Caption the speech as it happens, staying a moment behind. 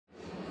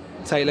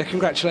Taylor,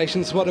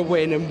 congratulations, what a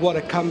win and what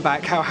a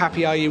comeback. How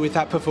happy are you with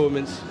that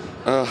performance?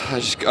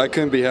 I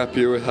couldn't be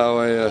happier with how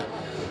I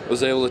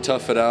was able to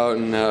tough it out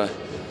and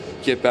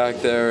get back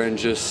there and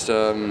just,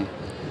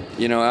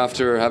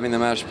 after having the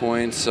match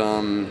points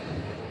on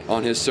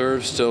his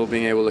serve, still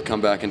being able to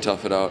come back and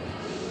tough it out.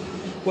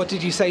 What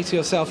did you say to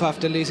yourself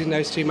after losing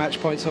those 2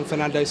 match points on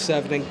Fernando's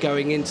serve and then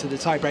going into the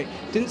tiebreak?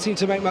 Didn't seem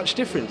to make much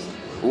difference.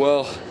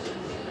 Well,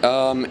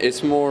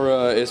 it's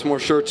more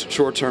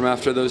short term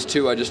after those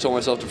 2. I just told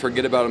myself to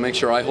forget about it, make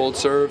sure I hold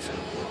serve,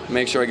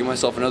 make sure I give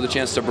myself another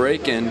chance to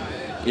break, and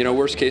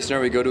worst case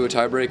scenario, we go to a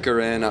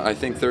tiebreaker, and I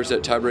think third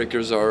set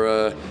tiebreakers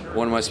are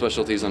one of my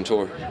specialties on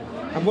tour.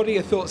 And what are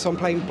your thoughts on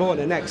playing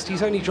Borna next?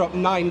 He's only dropped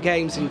 9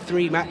 games in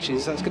 3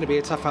 matches. That's going to be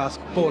a tough ask.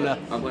 Borna.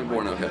 I'm playing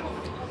Borna, okay.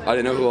 I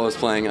didn't know who I was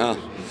playing.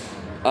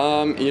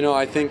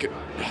 I think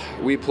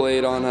we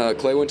played on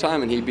clay one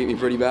time, and he beat me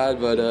pretty bad,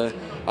 but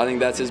I think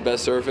that's his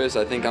best surface.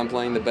 I think I'm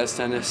playing the best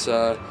tennis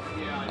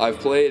I've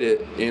played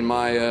it in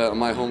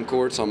my home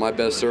courts on my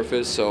best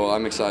surface, so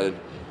I'm excited.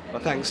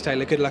 Well, thanks,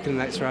 Taylor. Good luck in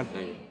the next round.